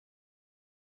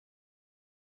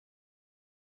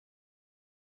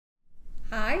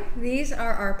Hi, these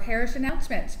are our parish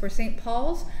announcements for St.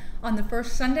 Paul's on the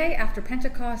first Sunday after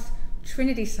Pentecost,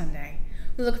 Trinity Sunday.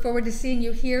 We look forward to seeing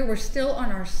you here. We're still on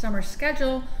our summer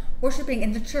schedule, worshiping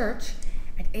in the church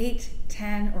at 8,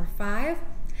 10, or 5.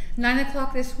 9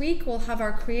 o'clock this week, we'll have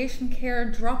our Creation Care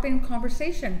drop-in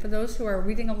conversation for those who are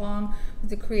reading along with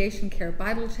the Creation Care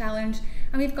Bible Challenge.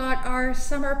 And we've got our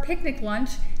summer picnic lunch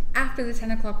after the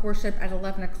 10 o'clock worship at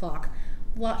 11 o'clock.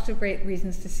 Lots of great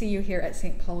reasons to see you here at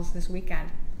St. Paul's this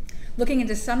weekend. Looking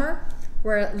into summer,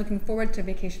 we're looking forward to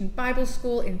Vacation Bible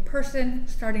School in person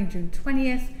starting June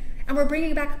 20th, and we're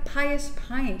bringing back Pious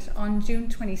Pint on June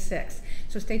 26th.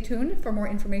 So stay tuned for more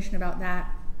information about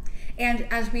that. And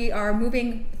as we are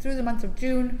moving through the month of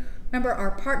June, remember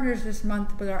our partners this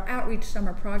month with our outreach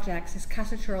summer projects is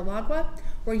Casa Churalagua,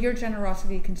 where your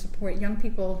generosity can support young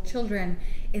people, children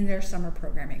in their summer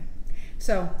programming.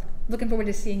 So looking forward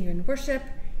to seeing you in worship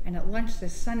and at lunch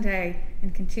this Sunday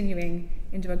and continuing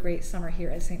into a great summer here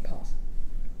at St. Paul's.